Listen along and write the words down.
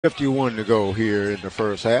51 to go here in the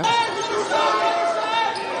first half. At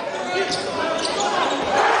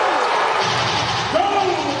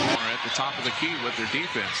the top of the key with their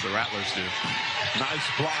defense, the Rattlers do. Nice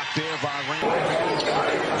block there by Randy.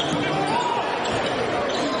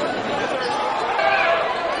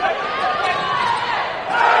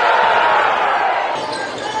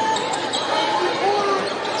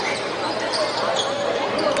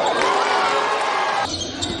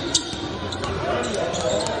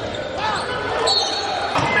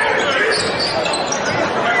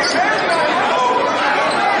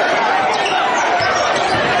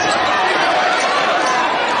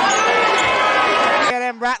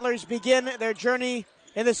 Rattlers begin their journey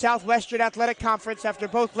in the Southwestern Athletic Conference after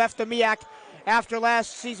both left the MEAC after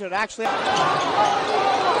last season. Actually,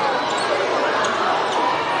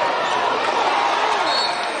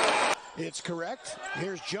 it's correct.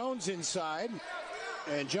 Here's Jones inside,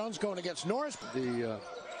 and Jones going against Norris. The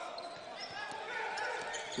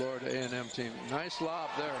Florida A&M team. Nice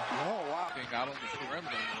lob there. Oh, wow. Out on the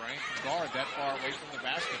perimeter in the range. Guard that far away from the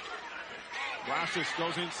basket. Rosses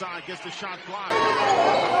goes inside, gets the shot blocked.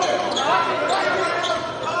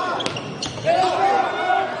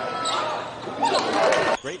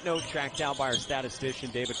 Great note tracked down by our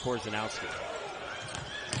statistician, David Korzanowski.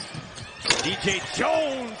 DJ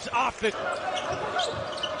Jones off the...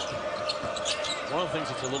 One of the things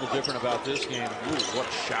that's a little different about this game, ooh, what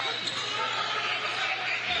a shot.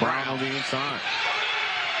 Brown on the inside.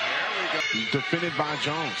 There we go. Defended by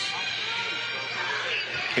Jones.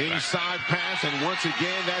 Inside pass, and once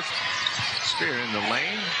again, that's Spear in the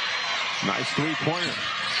lane. Nice three-pointer.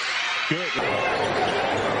 Good.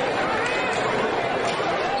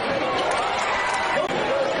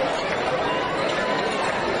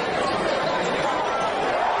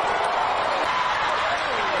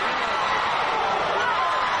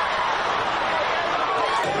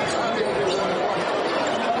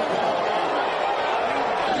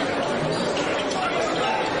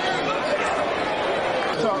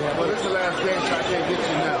 Well, this is the last game, so I can't get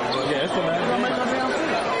you now. Yeah, it's the last game.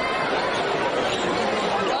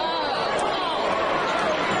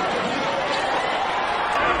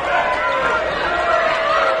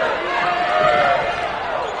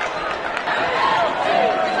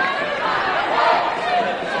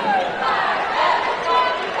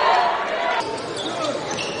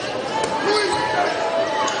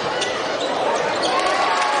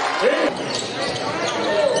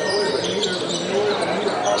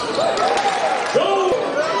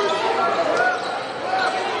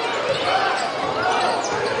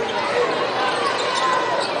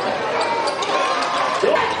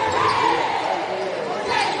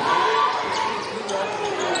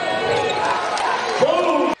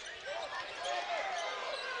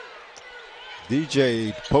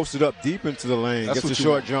 DJ posted up deep into the lane. Gets a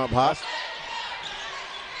short jump hop.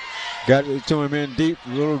 Got it to him in deep.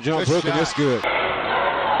 Little jump hook, and that's good.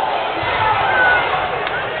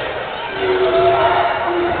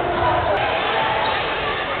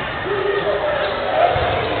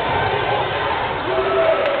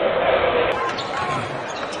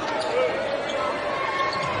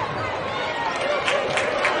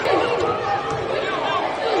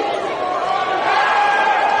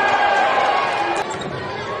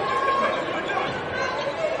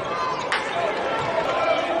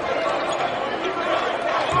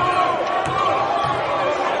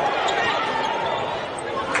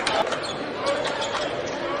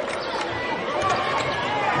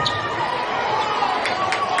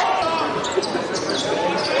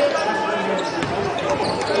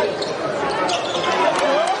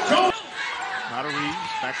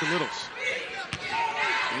 Back to Littles.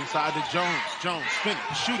 Inside to Jones. Jones spinning,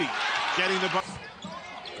 shooting, getting the ball.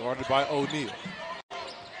 Guarded by O'Neal.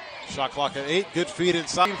 Shot clock at 8. Good feed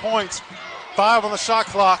inside. Points. 5 on the shot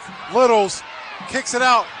clock. Littles kicks it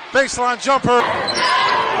out. Baseline jumper.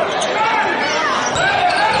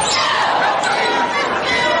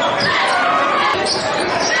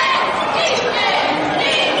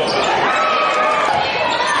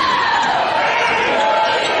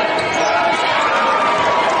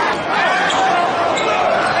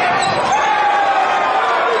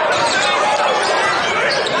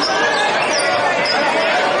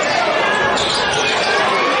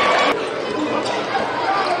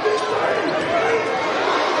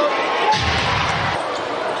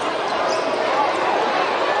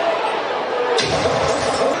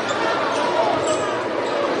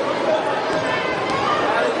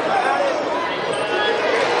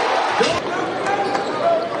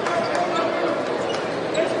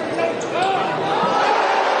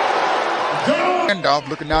 Handoff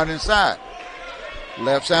looking out inside.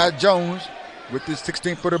 Left side Jones. with this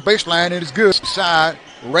 16-footer baseline. It is good. Side,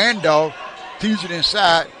 Randolph tees it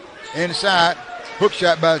inside, hook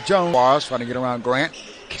shot by Jones. Bars trying to get around Grant.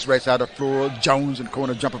 Kicks right side of the floor. Jones in the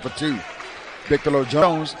corner jumping for two. Big fellow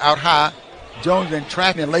Jones out high. Jones then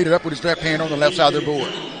tracking and laid it up with his left hand on the left side of the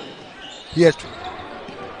board. He has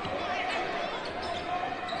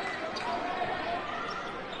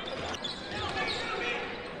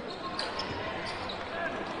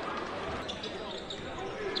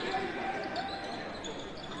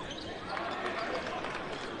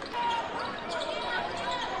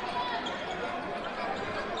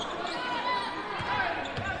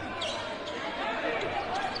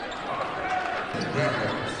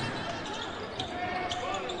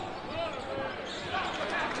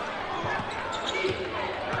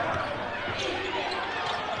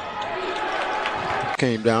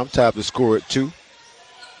came down, tied the score at 2.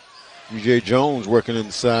 DJ Jones working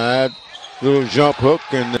inside. Little jump hook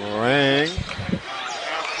and rang. To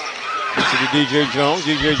the DJ Jones.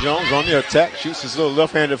 DJ Jones on the attack. Shoots his little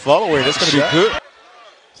left-handed follow away. That's going to be good.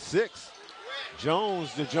 6.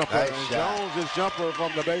 Jones the jumper. Nice and shot. Jones is jumper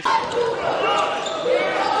from the base.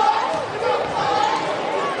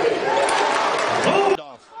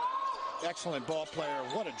 Excellent ball player.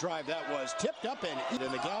 What a drive that was. Tipped up and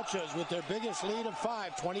the Gauchos with their biggest lead of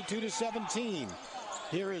 5, 22-17.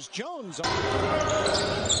 Here is Jones.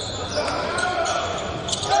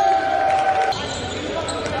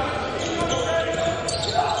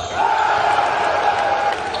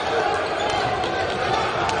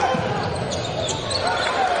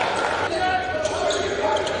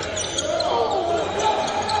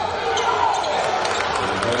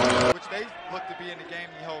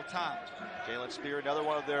 Jalen Spear, another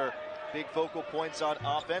one of their big focal points on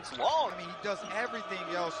offense. Long. I mean, he does everything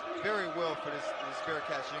else very well for this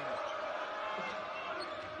Bearcats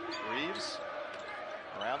unit. Reeves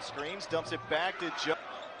around screens, dumps it back to Joe.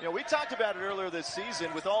 You know, we talked about it earlier this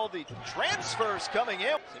season with all the transfers coming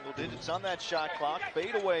in. Single digits on that shot clock.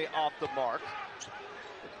 Fade away off the mark.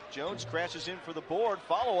 Jones crashes in for the board.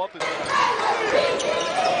 Follow up is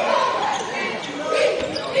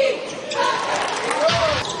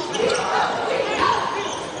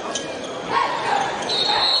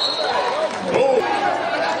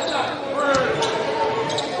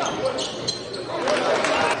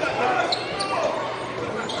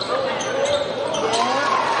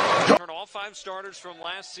all 5 starters from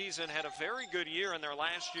last season had a very good year in their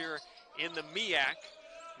last year in the MEAC.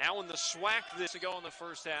 Now in the SWAC this ago in the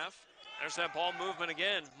first half. There's that ball movement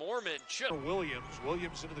again. Mormon, Chip.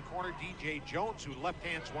 Williams into the corner. DJ Jones, who left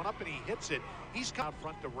hands one up and he hits it. He's out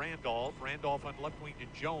front to Randolph. Randolph on left wing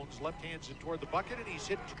to Jones. Left hands it toward the bucket and he's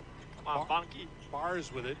hit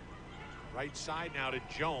Bars with it. Right side now to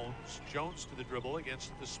Jones. Jones to the dribble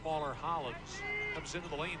against the smaller Hollins. Comes into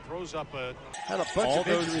the lane, throws up a... Had a bunch of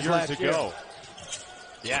injuries last year.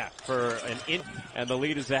 Yeah, for an and the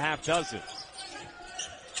lead is a half dozen.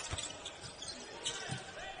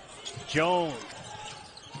 Jones.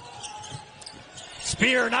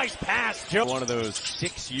 Spear, nice pass. One of those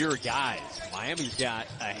 6-year guys. Miami's got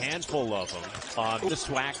a handful of them. The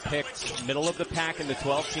SWAC picked middle of the pack in the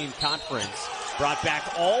 12-team conference. Brought back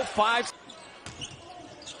all 5.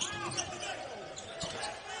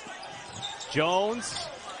 Jones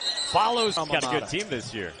follows. He's got a good team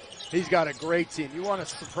this year. He's got a great team. You want a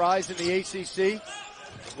surprise in the ACC?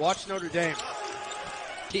 Watch Notre Dame.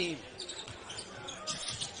 Team.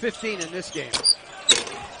 15 in this game.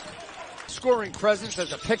 Scoring presence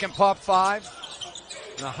as a pick and pop 5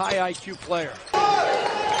 and a high IQ player.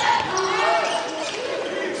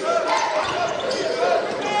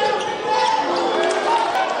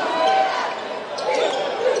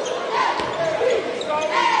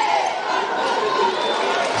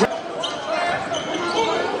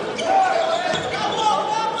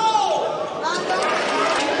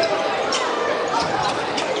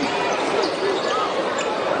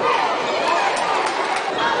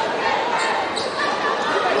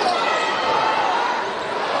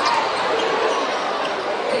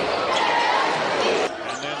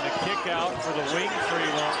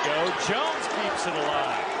 Jones keeps it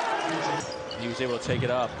alive. He was able to take it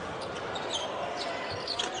up.